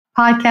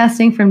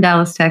Podcasting from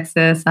Dallas,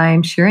 Texas, I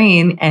am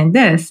Shireen, and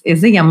this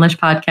is the Yumlish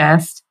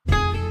Podcast.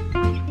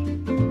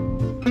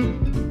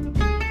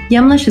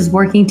 Yumlish is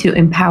working to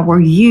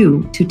empower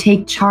you to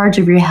take charge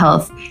of your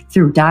health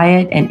through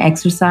diet and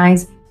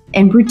exercise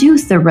and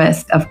reduce the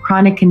risk of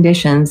chronic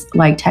conditions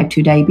like type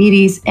 2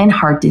 diabetes and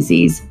heart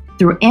disease.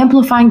 Through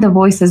amplifying the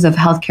voices of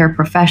healthcare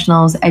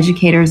professionals,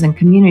 educators, and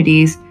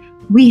communities,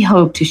 we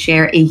hope to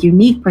share a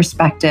unique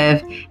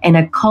perspective and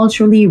a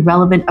culturally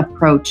relevant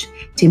approach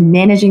to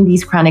managing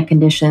these chronic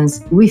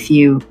conditions with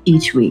you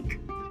each week.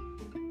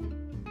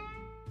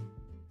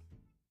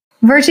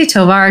 Virgie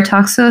Tovar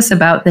talks to us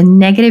about the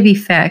negative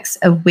effects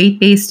of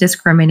weight-based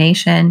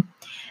discrimination,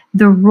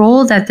 the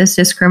role that this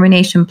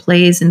discrimination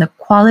plays in the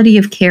quality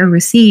of care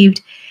received,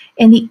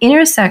 and the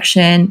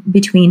intersection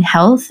between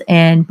health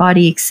and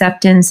body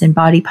acceptance and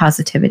body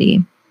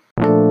positivity.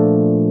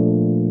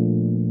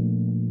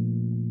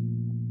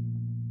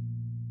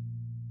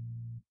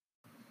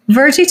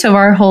 Virgie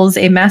Tovar holds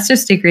a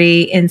master's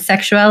degree in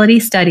sexuality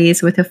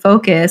studies with a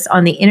focus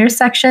on the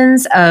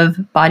intersections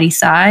of body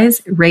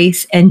size,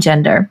 race, and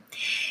gender.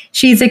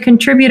 She's a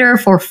contributor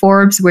for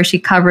Forbes, where she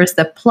covers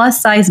the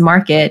plus-size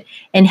market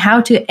and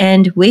how to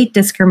end weight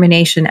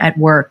discrimination at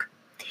work.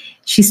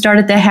 She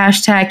started the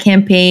hashtag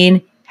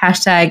campaign,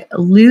 hashtag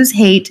lose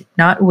hate,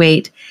 not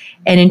weight,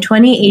 and in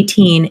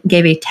 2018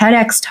 gave a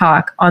TEDx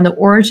talk on the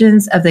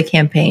origins of the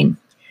campaign.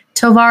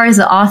 Tovar is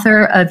the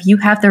author of You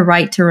Have the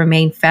Right to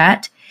Remain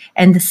Fat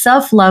and the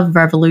Self-Love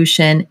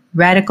Revolution,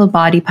 Radical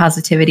Body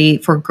Positivity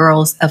for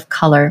Girls of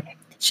Color.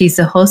 She's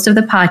the host of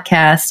the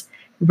podcast,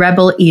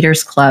 Rebel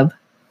Eaters Club.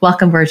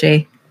 Welcome,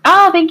 Virgie.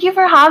 Oh, thank you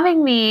for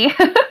having me.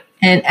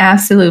 An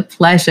absolute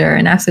pleasure,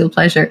 an absolute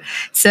pleasure.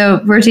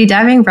 So, Virgie,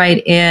 diving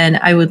right in,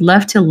 I would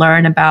love to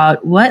learn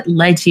about what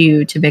led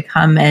you to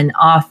become an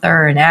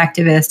author, an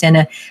activist, and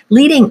a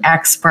leading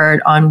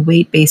expert on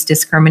weight-based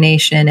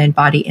discrimination and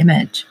body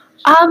image.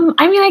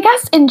 I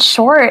guess in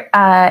short,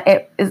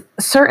 it is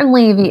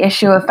certainly the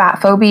issue of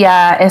fat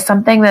phobia is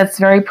something that's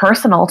very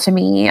personal to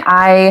me.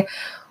 I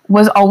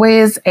was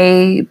always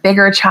a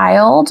bigger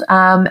child,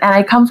 and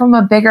I come from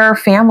a bigger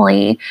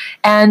family.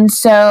 And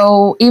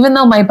so even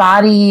though my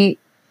body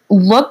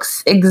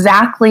looks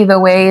exactly the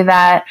way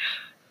that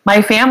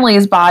my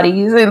family's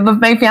bodies,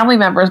 my family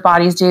members'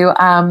 bodies do,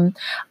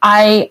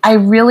 I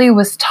really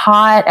was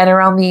taught at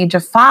around the age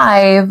of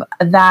 5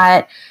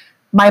 that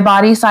my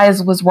body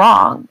size was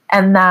wrong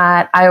and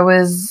that I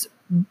was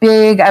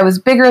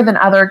bigger than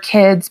other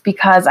kids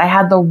because I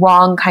had the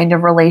wrong kind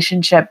of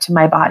relationship to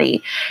my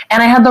body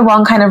and I had the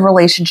wrong kind of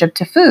relationship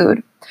to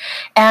food.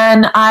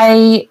 And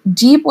I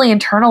deeply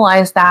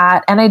internalized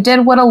that. And I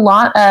did what a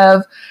lot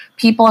of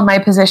people in my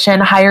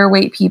position, higher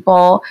weight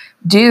people,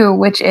 do,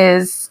 which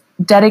is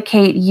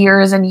dedicate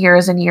years and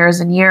years and years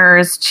and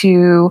years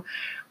to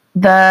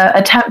the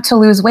attempt to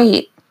lose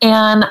weight.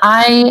 And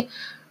I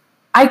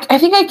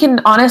think I can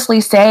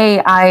honestly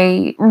say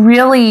I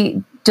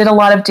really did a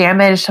lot of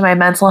damage to my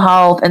mental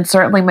health and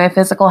certainly my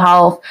physical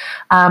health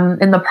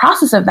in the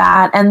process of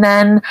that. And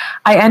then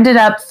I ended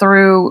up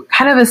through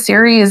kind of a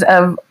series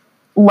of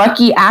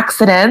lucky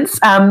accidents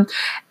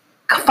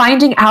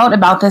finding out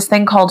about this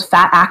thing called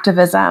fat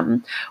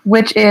activism,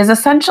 which is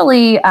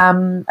essentially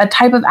a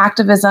type of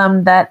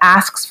activism that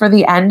asks for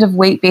the end of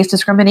weight-based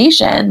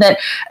discrimination, that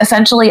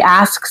essentially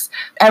asks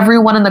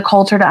everyone in the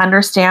culture to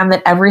understand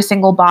that every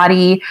single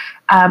body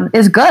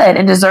is good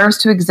and deserves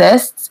to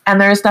exist, and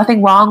there's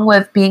nothing wrong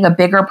with being a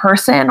bigger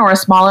person or a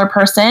smaller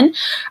person.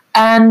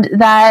 And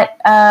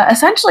that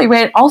essentially,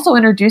 it also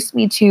introduced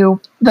me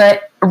to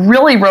the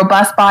really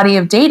robust body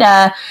of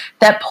data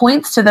that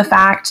points to the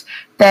fact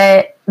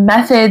that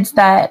methods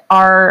that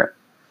are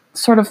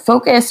sort of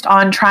focused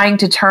on trying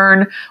to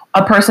turn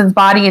a person's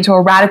body into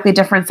a radically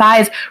different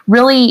size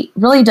really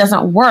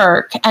doesn't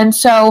work. And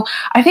so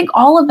I think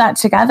all of that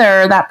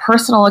together, that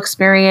personal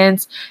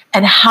experience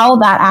and how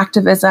that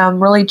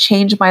activism really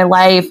changed my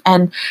life.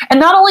 And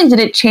not only did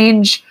it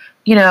change,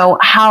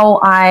 how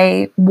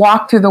I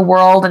walked through the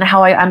world and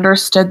how I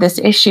understood this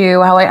issue,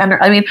 I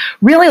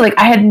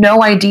had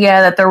no idea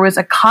that there was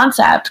a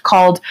concept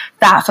called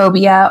fat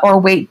phobia or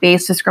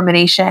weight-based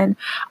discrimination.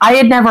 I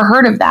had never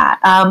heard of that.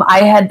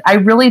 I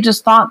really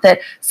just thought that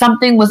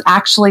something was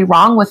actually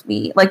wrong with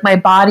me. Like my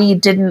body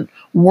didn't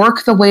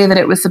work the way that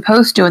it was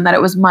supposed to and that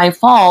it was my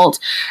fault.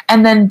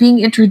 And then being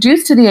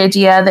introduced to the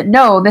idea that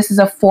no, this is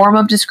a form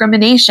of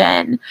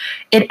discrimination.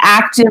 It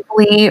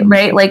actively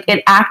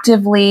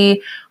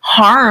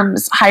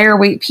harms higher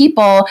weight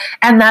people,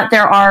 and that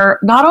there are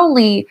not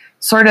only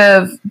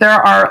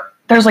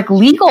there's like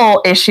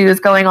legal issues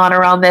going on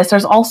around this.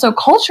 There's also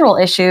cultural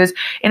issues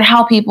in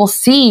how people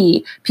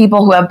see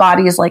people who have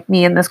bodies like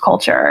me in this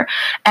culture.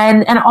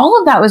 And all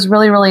of that was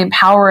really, really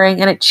empowering,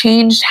 and it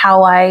changed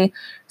how I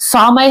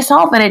saw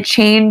myself, and it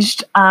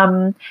changed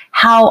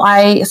how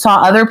I saw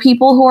other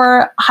people who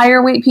are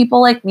higher weight people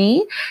like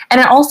me.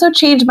 And it also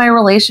changed my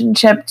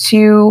relationship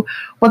to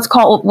what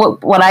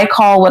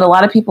a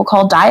lot of people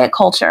call diet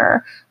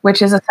culture,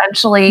 which is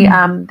essentially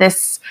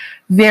this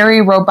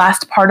very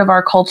robust part of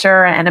our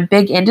culture and a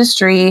big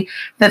industry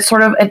that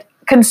sort of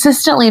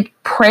consistently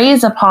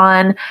preys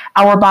upon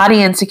our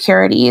body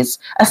insecurities,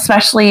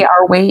 especially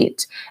our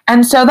weight.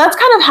 And so that's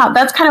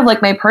kind of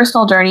like my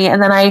personal journey.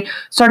 And then I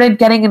started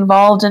getting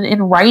involved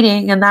in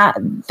writing, and that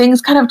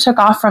things kind of took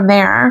off from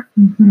there.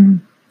 Mm-hmm.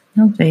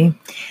 Okay.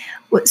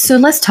 So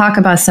let's talk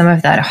about some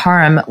of that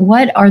harm.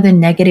 What are the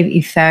negative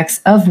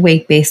effects of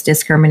weight-based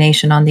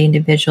discrimination on the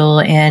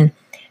individual and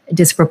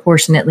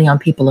disproportionately on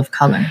people of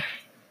color?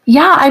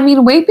 Yeah, I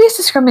mean, weight-based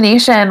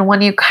discrimination,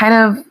 when you kind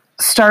of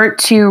start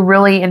to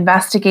really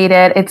investigate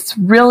it, it's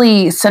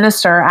really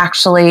sinister,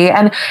 actually,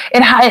 and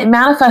it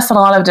manifests in a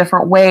lot of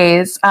different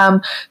ways.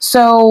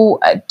 So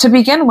to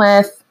begin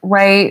with,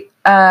 right,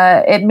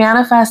 it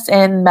manifests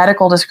in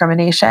medical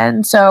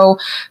discrimination. So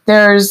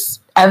there's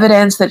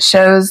evidence that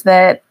shows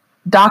that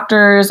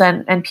doctors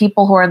and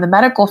people who are in the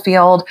medical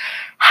field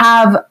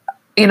have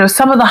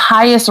some of the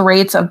highest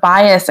rates of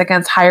bias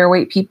against higher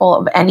weight people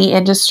of any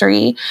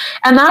industry.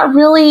 And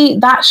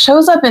that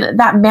shows up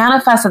that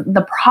manifests.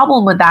 The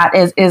problem with that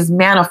is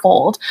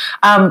manifold.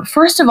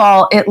 First of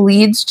all, it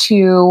leads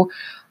to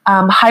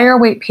higher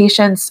weight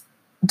patients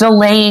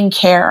delaying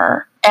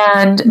care.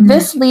 And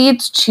this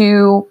leads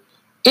to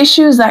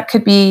issues that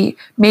could be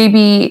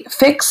maybe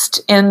fixed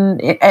at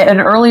an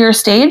earlier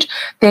stage.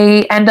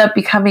 They end up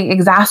becoming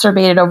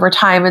exacerbated over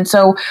time. And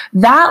so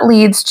that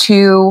leads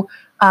to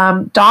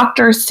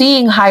doctors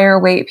seeing higher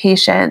weight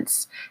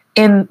patients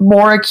in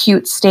more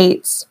acute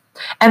states.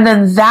 And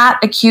then that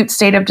acute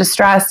state of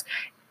distress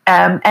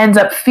ends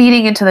up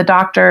feeding into the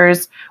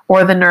doctors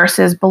or the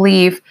nurses'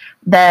 belief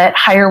that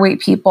higher weight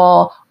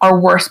people are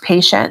worse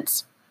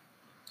patients.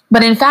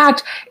 But in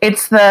fact,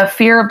 it's the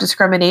fear of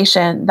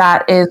discrimination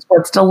that is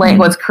what's delaying,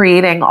 what's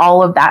creating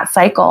all of that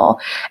cycle.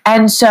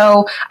 And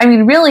so, I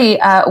mean, really,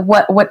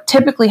 what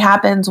typically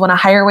happens when a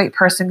higher weight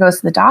person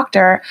goes to the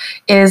doctor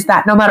is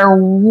that no matter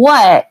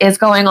what is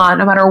going on,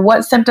 no matter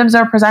what symptoms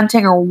are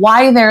presenting or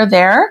why they're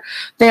there,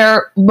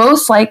 they're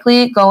most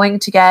likely going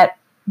to get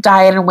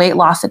diet and weight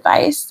loss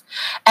advice.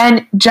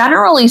 And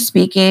generally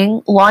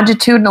speaking,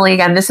 longitudinally,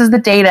 again, this is the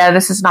data,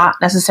 this is not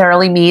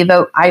necessarily me,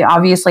 though I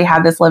obviously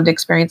have this lived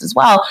experience as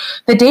well.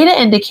 The data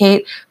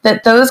indicate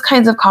that those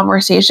kinds of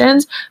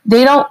conversations,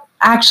 they don't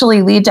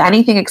actually lead to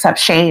anything except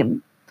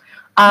shame.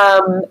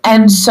 And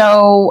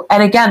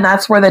again,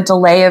 that's where the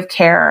delay of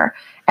care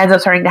ends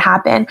up starting to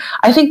happen.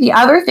 I think the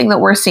other thing that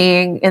we're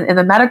seeing in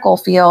the medical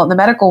field, in the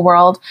medical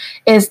world,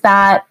 is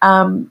that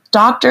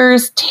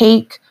doctors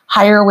take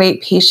higher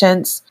weight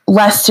patients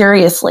less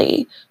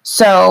seriously.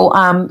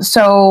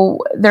 So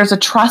there's a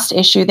trust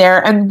issue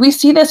there. And we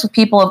see this with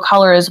people of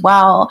color as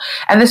well.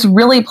 And this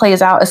really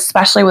plays out,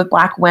 especially with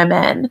Black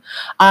women.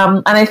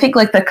 And I think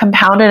like the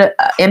compounded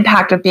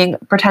impact of being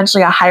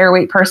potentially a higher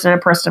weight person and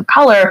a person of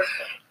color,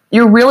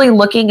 you're really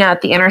looking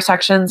at the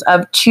intersections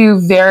of two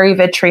very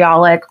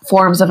vitriolic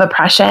forms of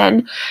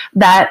oppression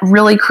that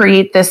really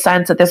create this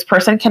sense that this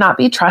person cannot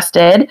be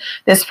trusted.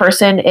 This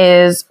person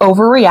is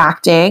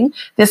overreacting.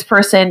 This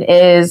person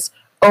is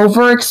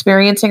over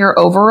experiencing or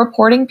over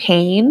reporting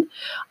pain.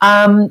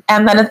 And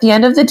then at the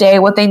end of the day,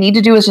 what they need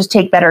to do is just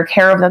take better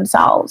care of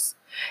themselves.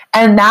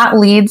 And that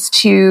leads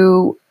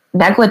to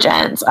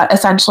negligence,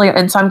 essentially,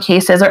 in some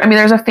cases. I mean,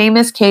 there's a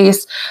famous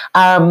case,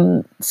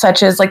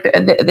 such as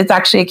it's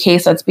actually a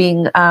case that's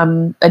being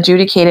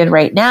adjudicated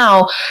right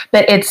now,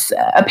 but it's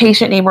a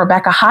patient named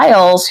Rebecca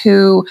Hiles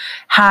who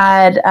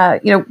had,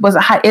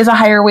 is a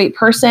higher weight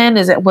person,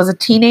 was a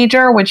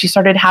teenager when she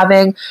started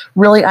having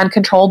really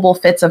uncontrollable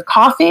fits of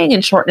coughing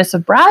and shortness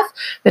of breath.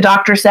 The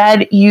doctor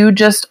said, "You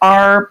just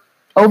are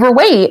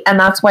overweight, and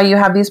that's why you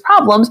have these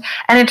problems."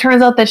 And it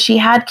turns out that she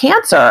had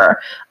cancer.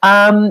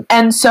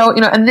 And so,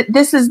 and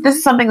this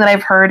is something that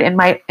I've heard in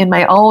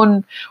my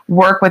own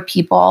work with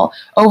people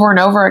over and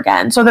over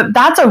again. So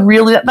that's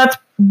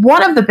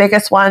one of the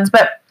biggest ones,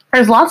 but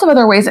there's lots of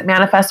other ways it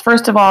manifests.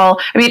 First of all,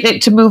 I mean,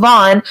 to move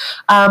on,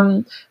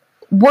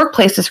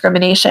 workplace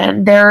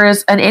discrimination. There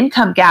is an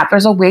income gap.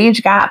 There's a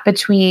wage gap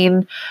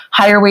between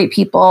higher weight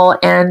people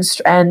and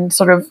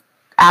sort of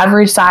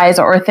average size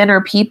or thinner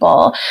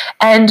people.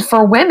 And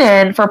for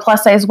women, for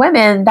plus size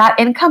women, that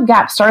income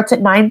gap starts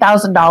at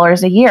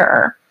 $9,000 a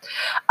year.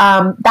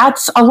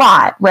 That's a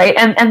lot, right?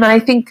 And then I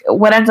think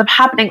what ends up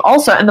happening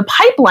also in the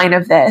pipeline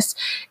of this,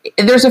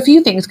 there's a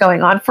few things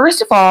going on.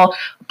 First of all,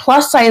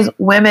 plus size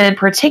women in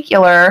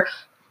particular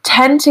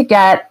tend to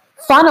get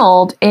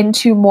funneled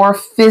into more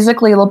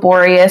physically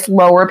laborious,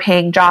 lower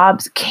paying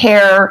jobs,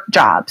 care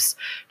jobs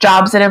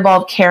that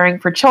involve caring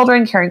for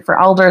children, caring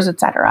for elders,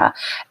 etc.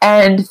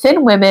 And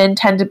thin women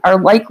are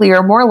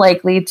more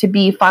likely to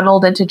be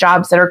funneled into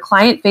jobs that are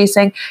client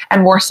facing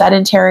and more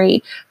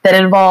sedentary,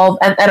 that involve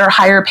and that are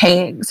higher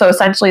paying. So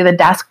essentially the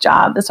desk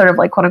job, the sort of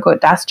like quote unquote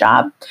desk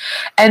job.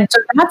 And so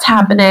that's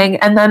happening.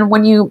 And then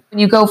when you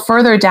go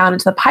further down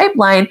into the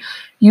pipeline,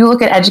 you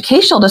look at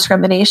educational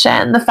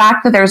discrimination, the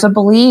fact that there's a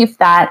belief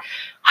that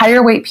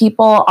higher weight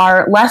people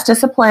are less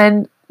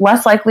disciplined,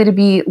 less likely to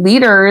be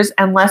leaders,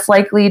 and less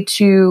likely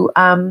to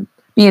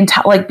be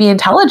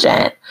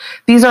intelligent.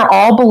 These are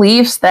all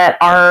beliefs that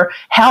are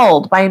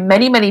held by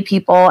many, many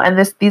people, and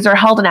these are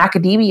held in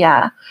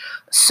academia.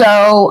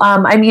 So,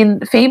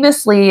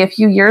 famously, a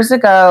few years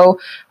ago,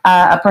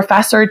 a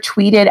professor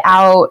tweeted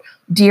out,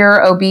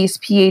 "Dear obese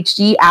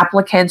PhD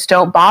applicants,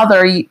 don't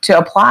bother to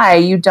apply.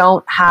 You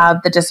don't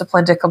have the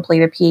discipline to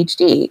complete a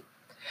PhD."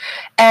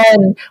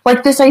 And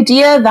like this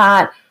idea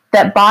that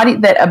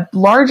a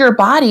larger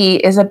body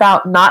is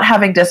about not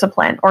having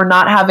discipline or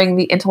not having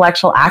the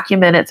intellectual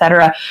acumen, et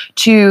cetera,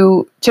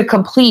 to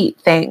complete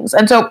things.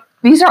 And so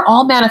these are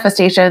all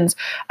manifestations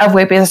of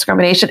weight-based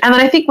discrimination. And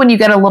then I think when you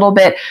get a little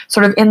bit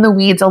sort of in the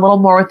weeds, a little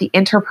more with the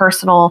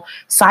interpersonal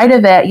side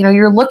of it,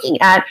 you're looking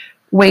at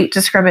weight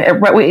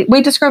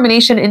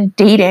discrimination in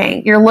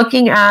dating. You're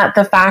looking at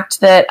the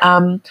fact that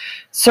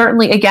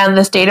certainly, again,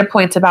 this data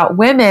points about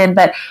women,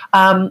 but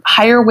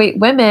higher weight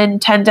women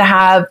tend to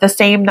have the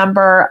same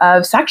number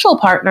of sexual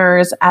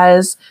partners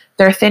as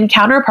their thin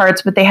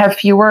counterparts, but they have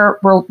fewer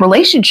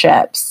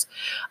relationships.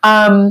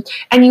 And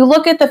you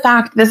look at the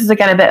fact, this is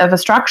again a bit of a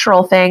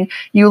structural thing,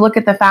 you look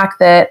at the fact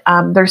that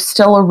there's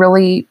still a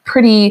really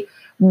pretty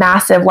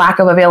massive lack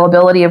of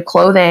availability of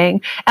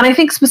clothing. And I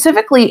think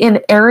specifically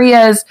in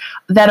areas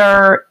that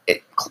are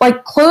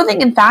like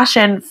clothing and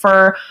fashion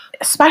for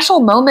special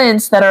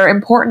moments that are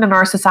important in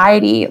our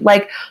society,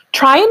 like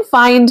try and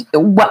find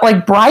what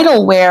like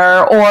bridal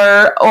wear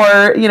or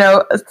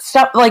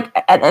stuff like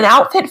an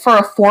outfit for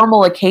a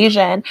formal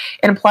occasion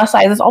in plus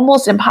size is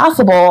almost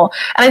impossible.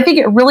 And I think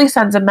it really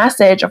sends a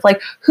message of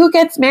like who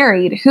gets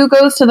married, who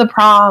goes to the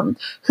prom,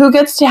 who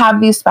gets to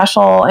have these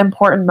special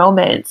important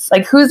moments,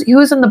 like who's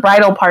in the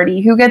bridal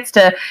party, who gets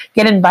to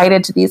get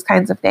invited to these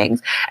kinds of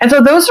things. And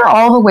so those are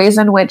all the ways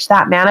in which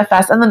that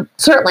manifests. And then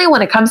certainly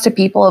when it comes to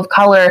people of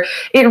color,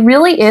 it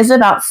really is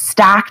about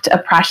stacked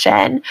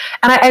oppression.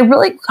 And I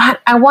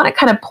want to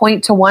kind of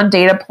point to one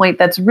data point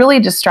that's really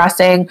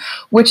distressing,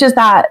 which is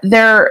that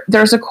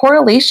there's a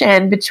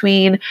correlation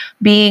between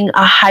being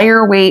a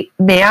higher weight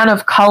man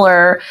of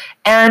color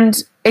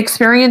and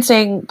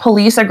experiencing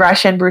police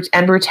aggression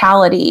and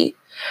brutality.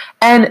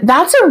 And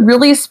that's a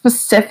really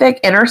specific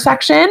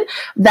intersection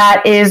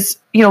that is,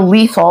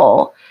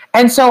 lethal.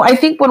 And so I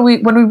think when we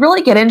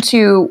really get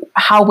into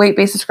how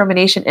weight-based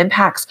discrimination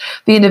impacts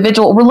the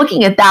individual, we're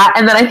looking at that.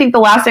 And then I think the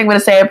last thing I'm going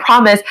to say, I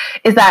promise,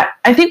 is that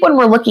I think when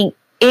we're looking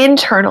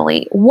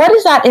internally, what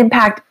does that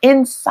impact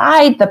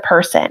inside the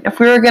person? If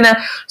we were going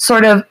to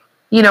sort of,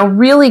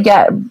 really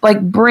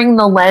bring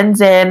the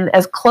lens in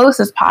as close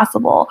as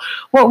possible,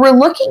 what we're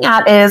looking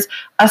at is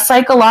a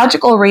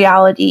psychological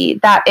reality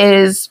that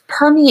is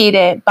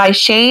permeated by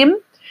shame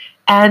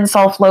and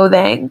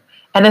self-loathing,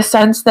 and a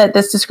sense that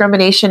this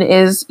discrimination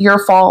is your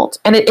fault.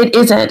 And it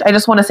isn't. I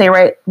just want to say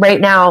right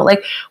now,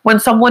 like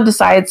when someone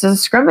decides to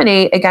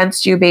discriminate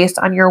against you based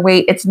on your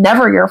weight, it's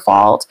never your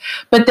fault.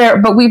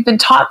 But we've been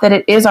taught that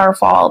it is our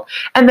fault.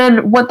 And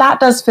then what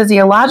that does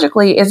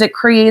physiologically is it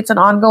creates an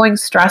ongoing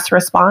stress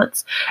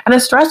response. And a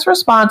stress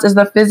response is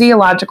the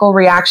physiological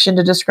reaction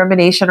to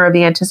discrimination or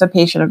the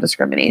anticipation of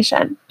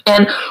discrimination.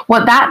 And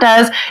what that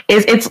does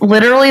is it's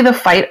literally the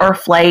fight or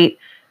flight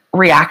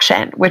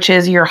reaction, which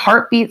is your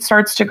heartbeat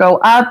starts to go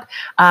up,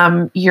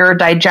 your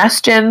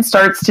digestion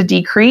starts to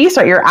decrease,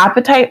 or your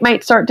appetite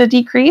might start to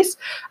decrease.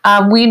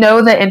 We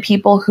know that in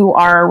people who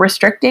are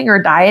restricting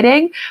or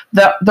dieting,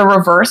 the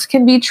reverse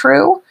can be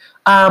true.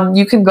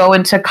 You can go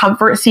into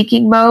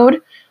comfort-seeking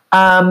mode,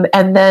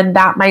 and then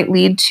that might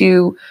lead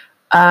to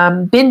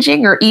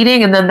binging or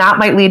eating, and then that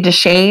might lead to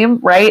shame,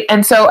 right?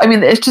 And so,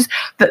 it's just,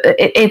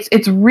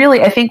 it's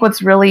really, I think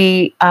what's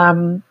really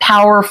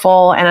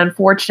powerful and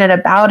unfortunate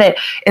about it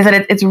is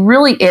that it's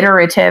really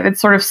iterative. It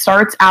sort of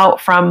starts out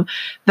from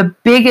the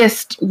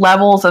biggest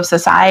levels of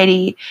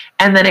society,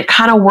 and then it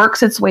kind of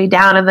works its way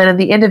down, and then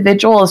the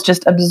individual is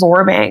just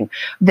absorbing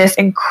this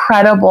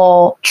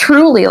incredible,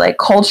 truly like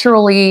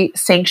culturally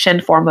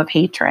sanctioned form of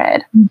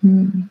hatred.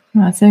 Mm-hmm.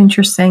 Oh, that's so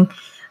interesting.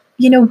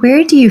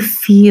 Where do you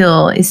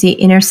feel is the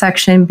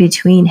intersection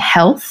between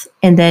health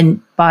and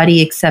then body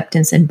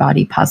acceptance and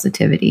body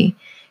positivity?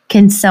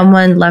 Can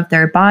someone love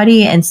their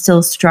body and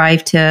still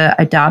strive to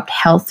adopt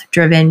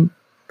health-driven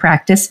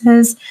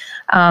practices?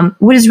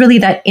 What is really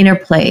that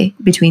interplay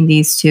between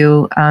these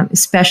two,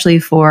 especially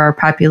for our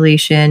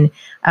population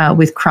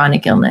with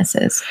chronic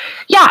illnesses?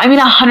 Yeah,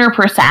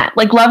 100%.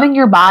 Like loving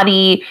your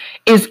body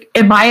is,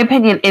 in my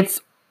opinion,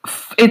 it's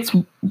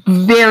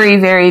very,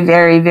 very,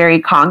 very,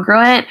 very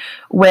congruent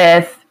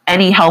with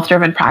any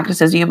health-driven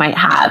practices you might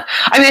have.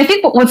 I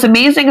think what's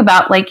amazing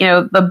about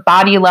the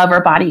body love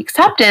or body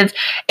acceptance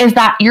is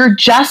that you're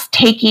just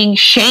taking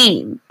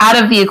shame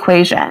out of the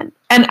equation.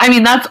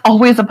 And that's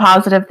always a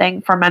positive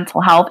thing for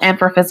mental health and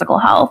for physical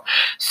health.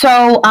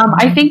 So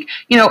I think,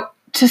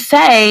 to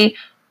say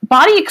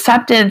body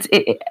acceptance,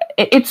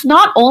 it's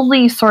not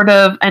only sort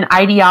of an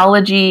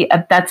ideology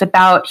that's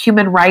about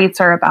human rights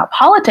or about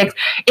politics,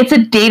 it's a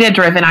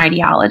data-driven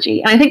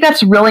ideology. And I think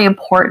that's really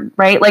important,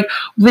 right? Like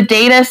the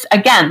data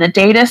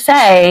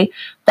say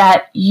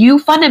that you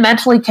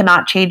fundamentally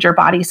cannot change your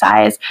body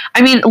size.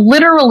 I mean,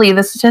 literally,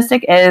 the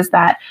statistic is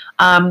that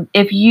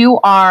if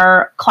you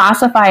are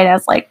classified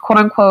as like quote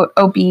unquote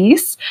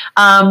obese,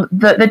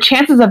 the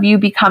chances of you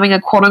becoming a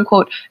quote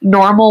unquote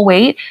normal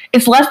weight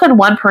is less than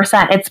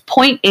 1%. It's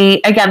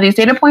 0.8. Again, these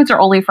data points are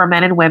only for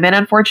men and women,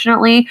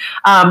 unfortunately.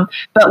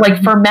 But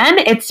like for men,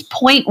 it's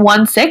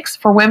 0.16.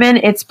 For women,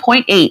 it's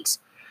 0.8.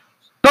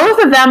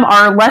 Both of them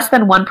are less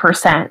than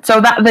 1%.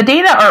 So that the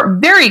data are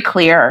very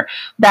clear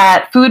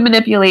that food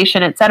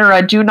manipulation, et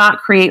cetera, do not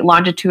create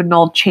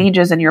longitudinal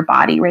changes in your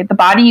body, right? The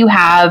body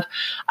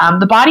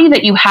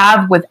that you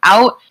have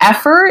without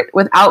effort,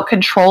 without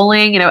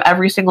controlling,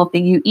 every single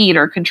thing you eat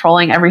or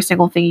controlling every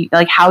single thing,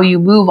 like how you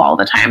move all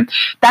the time.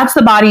 That's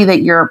the body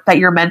that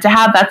you're meant to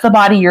have. That's the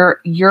body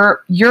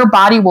your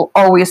body will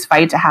always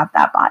fight to have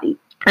that body.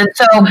 And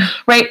so,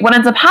 right, what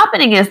ends up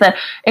happening is that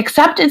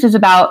acceptance is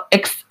about,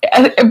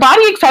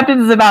 body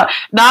acceptance is about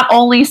not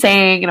only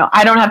saying,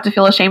 I don't have to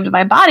feel ashamed of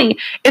my body,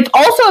 it's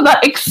also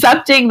about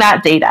accepting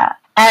that data.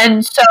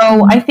 And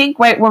so I think,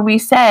 right, when we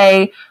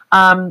say,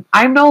 I'm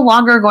no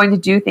longer going to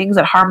do things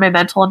that harm my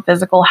mental and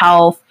physical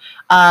health,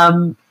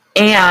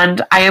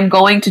 and I am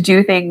going to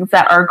do things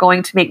that are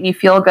going to make me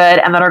feel good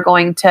and that are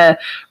going to,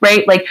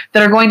 right, like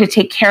that are going to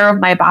take care of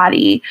my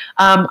body.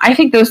 I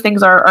think those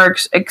things are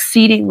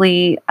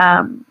exceedingly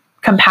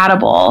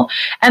compatible.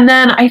 And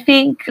then I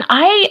think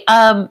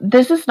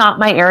this is not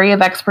my area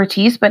of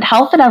expertise, but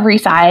Health at Every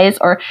Size,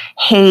 or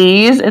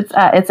HAES, it's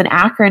an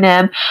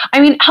acronym.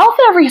 I mean, Health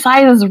at Every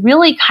Size is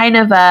really kind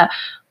of a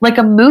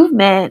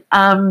movement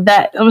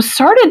that was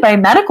started by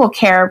medical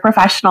care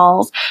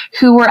professionals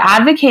who were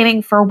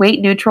advocating for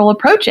weight neutral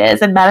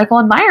approaches in medical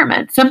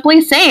environments.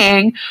 Simply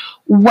saying,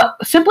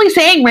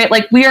 right,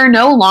 like we are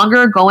no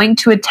longer going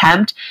to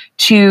attempt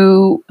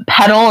to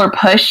peddle or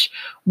push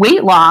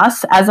weight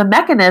loss as a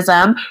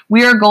mechanism.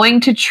 We are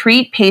going to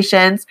treat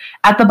patients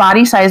at the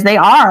body size they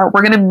are.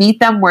 We're going to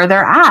meet them where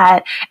they're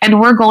at. And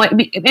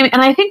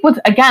I think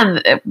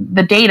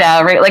the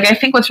data, right? Like I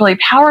think what's really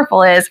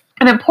powerful is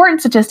an important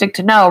statistic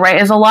to know, right?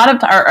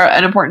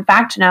 An important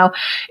fact to know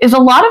is a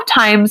lot of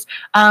times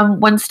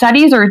when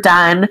studies are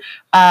done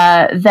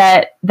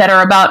that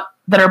are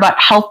about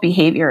health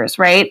behaviors,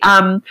 right?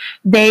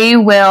 They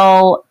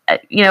will,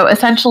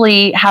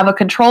 essentially have a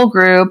control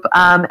group,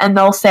 and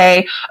they'll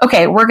say,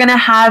 okay, we're going to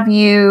have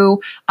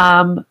you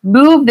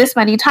move this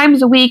many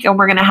times a week, and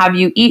we're going to have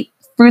you eat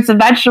fruits and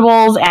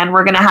vegetables, and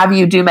we're going to have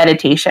you do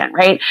meditation,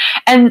 right?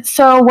 And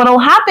so what'll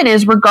happen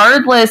is,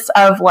 regardless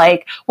of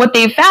like what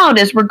they've found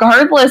is,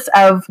 regardless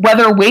of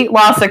whether weight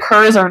loss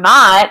occurs or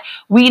not,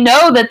 we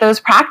know that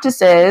those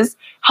practices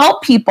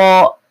help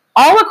people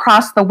all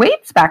across the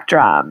weight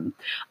spectrum.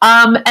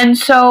 And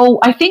so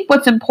I think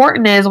what's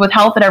important is with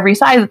Health at Every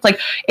Size, it's like,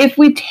 if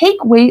we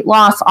take weight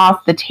loss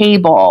off the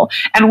table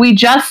and we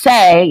just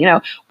say,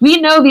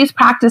 we know these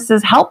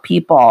practices help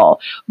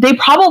people, they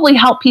probably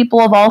help people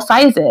of all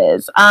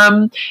sizes.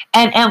 And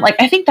like,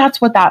 I think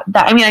that's what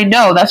I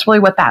know that's really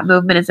what that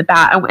movement is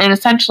about. And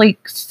essentially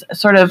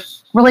sort of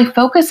really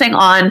focusing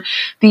on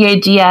the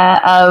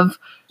idea of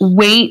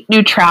weight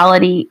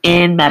neutrality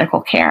in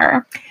medical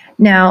care.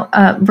 Now,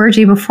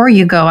 Virgie, before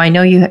you go, I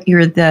know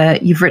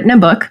you've written a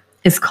book.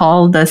 It's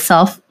called The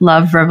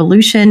Self-Love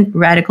Revolution: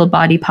 Radical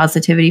Body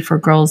Positivity for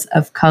Girls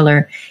of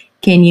Color.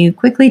 Can you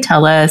quickly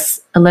tell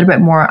us a little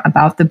bit more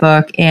about the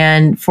book?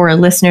 And for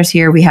listeners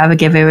here, we have a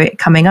giveaway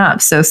coming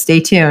up, so stay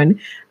tuned.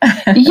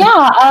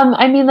 Yeah,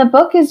 the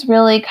book is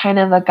really kind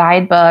of a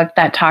guidebook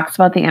that talks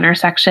about the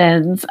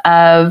intersections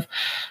of,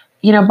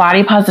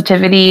 body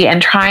positivity and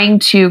trying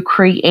to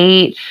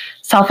create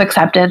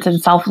self-acceptance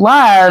and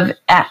self-love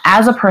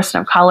as a person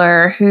of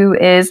color who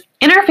is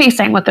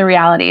interfacing with the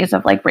realities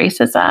of like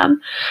racism.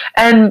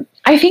 And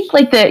I think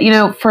like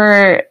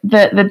for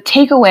the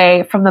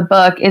takeaway from the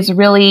book is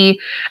really,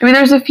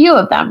 there's a few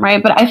of them,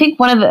 right? But I think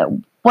one of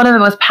the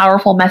most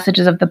powerful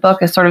messages of the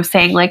book is sort of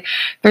saying like,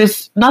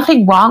 there's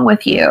nothing wrong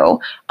with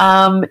you.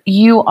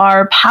 You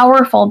are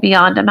powerful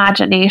beyond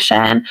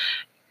imagination.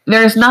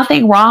 There's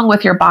nothing wrong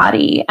with your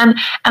body. And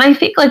I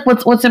think like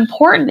what's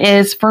important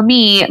is, for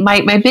me,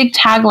 my big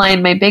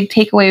tagline, my big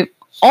takeaway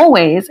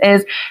always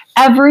is,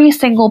 every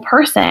single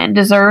person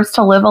deserves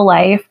to live a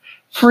life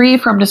free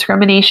from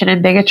discrimination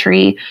and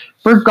bigotry,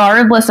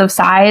 regardless of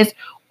size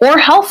or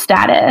health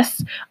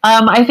status.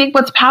 I think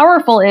what's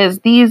powerful is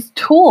these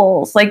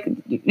tools, like,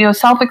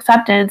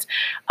 self-acceptance,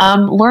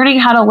 learning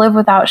how to live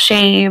without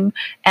shame,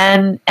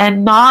 and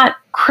not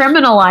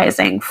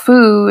criminalizing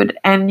food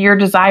and your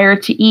desire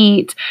to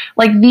eat.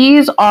 Like,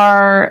 these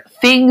are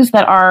things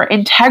that are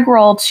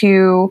integral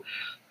to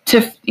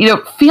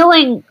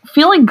feeling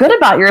good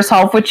about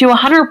yourself, which you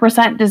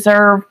 100%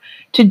 deserve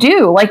to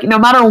do, like, no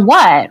matter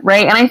what,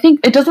 right? And I think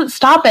it doesn't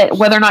stop at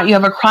whether or not you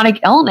have a chronic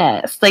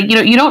illness. Like,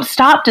 you don't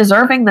stop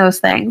deserving those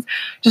things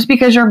just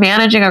because you're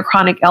managing a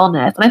chronic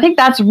illness. And I think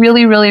that's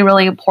really, really,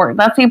 really important.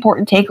 That's the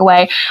important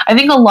takeaway. I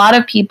think a lot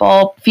of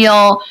people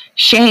feel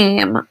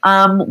shame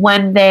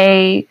when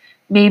they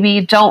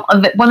maybe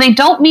when they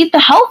don't meet the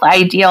health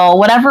ideal,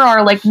 whatever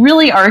our like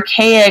really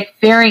archaic,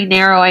 very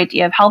narrow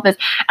idea of health is.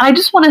 And I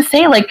just want to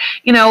say, like,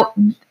 you know,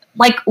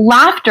 like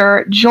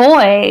laughter,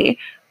 joy,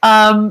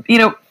 you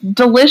know,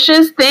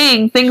 delicious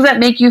things that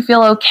make you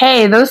feel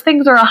okay. Those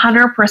things are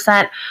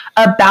 100%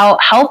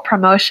 about health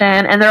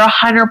promotion, and they're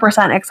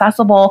 100%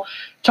 accessible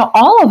to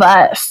all of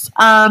us.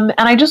 And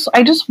I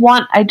just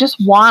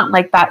want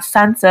like that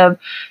sense of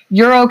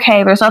you're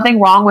okay. There's nothing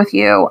wrong with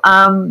you.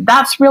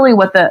 That's really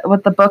what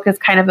the book is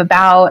kind of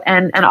about,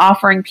 and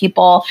offering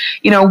people,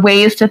 you know,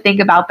 ways to think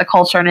about the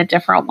culture in a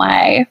different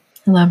way.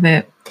 I love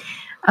it.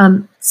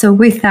 So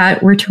with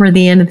that, we're toward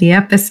the end of the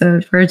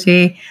episode,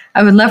 Virgie.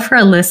 I would love for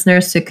our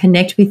listeners to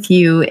connect with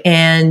you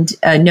and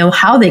know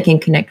how they can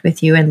connect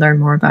with you and learn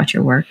more about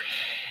your work.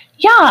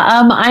 Yeah,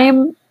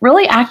 I'm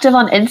really active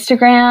on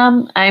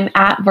Instagram. I'm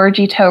at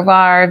Virgie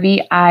Tovar,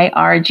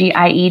 VIRGIETOVAR.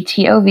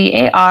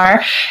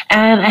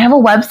 And I have a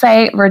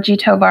website,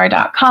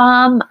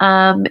 virgietovar.com.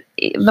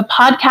 The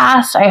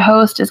podcast I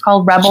host is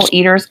called Rebel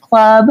Eaters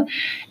Club,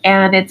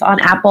 and it's on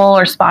Apple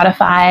or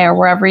Spotify or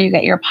wherever you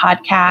get your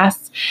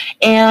podcasts.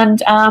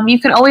 And you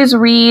can always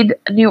read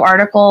new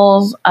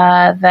articles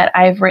that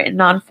I've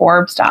written on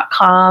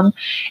Forbes.com.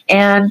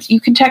 And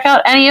you can check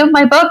out any of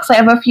my books. I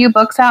have a few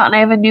books out, and I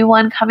have a new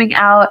one coming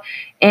out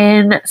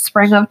in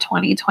spring of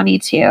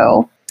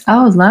 2022.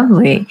 Oh,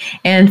 lovely.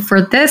 And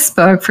for this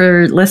book,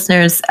 for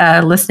listeners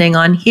listening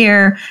on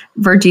here,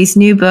 Virgie's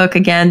new book,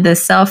 again, The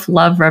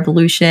Self-Love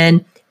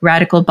Revolution,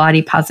 Radical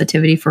Body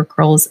Positivity for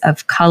Girls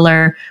of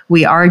Color.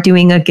 We are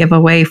doing a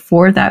giveaway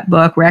for that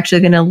book. We're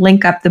actually going to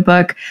link up the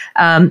book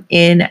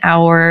in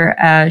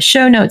our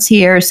show notes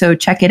here. So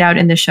check it out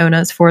in the show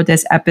notes for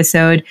this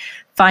episode.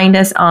 Find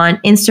us on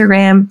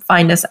Instagram,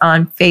 find us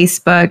on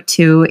Facebook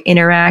to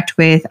interact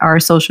with our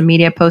social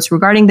media posts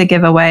regarding the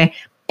giveaway,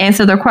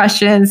 answer their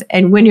questions,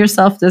 and win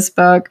yourself this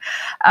book.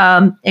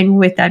 And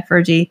with that,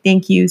 Virgie,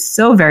 thank you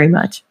so very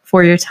much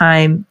for your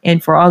time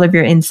and for all of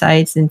your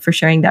insights and for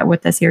sharing that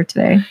with us here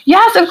today.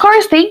 Yes, of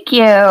course. Thank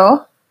you.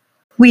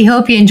 We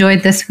hope you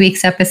enjoyed this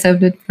week's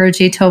episode with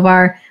Virgie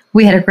Tovar.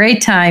 We had a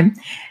great time.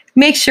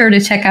 Make sure to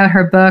check out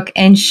her book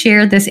and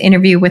share this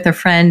interview with a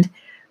friend.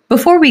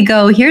 Before we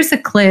go, here's a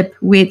clip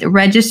with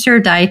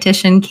registered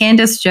dietitian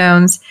Candace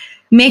Jones.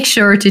 Make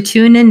sure to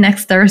tune in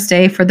next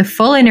Thursday for the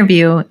full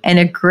interview and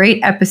a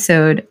great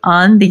episode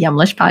on the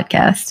Yumlish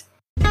Podcast.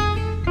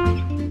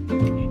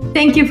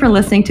 Thank you for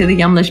listening to the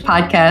Yumlish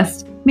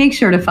Podcast. Make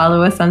sure to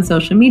follow us on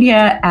social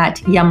media at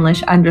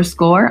Yumlish_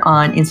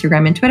 on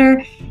Instagram and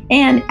Twitter,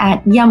 and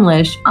at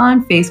Yumlish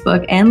on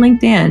Facebook and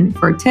LinkedIn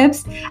for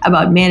tips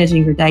about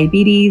managing your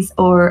diabetes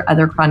or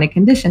other chronic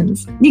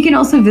conditions. You can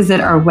also visit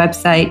our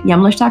website,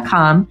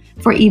 yumlish.com,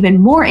 for even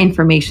more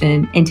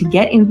information and to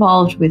get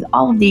involved with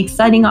all of the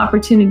exciting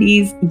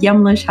opportunities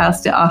Yumlish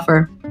has to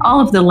offer. All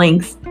of the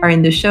links are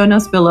in the show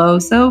notes below,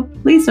 so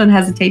please don't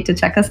hesitate to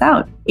check us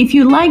out. If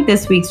you like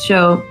this week's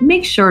show,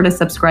 make sure to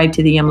subscribe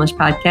to the Yumlish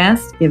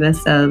Podcast, give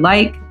us a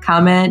like,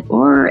 comment,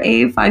 or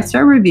a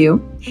 5-star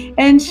review,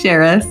 and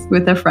share us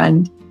with a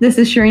friend. This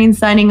is Shireen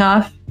signing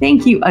off.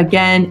 Thank you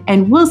again,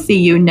 and we'll see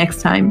you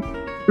next time.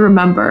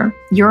 Remember,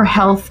 your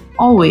health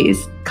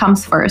always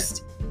comes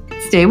first.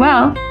 Stay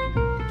well.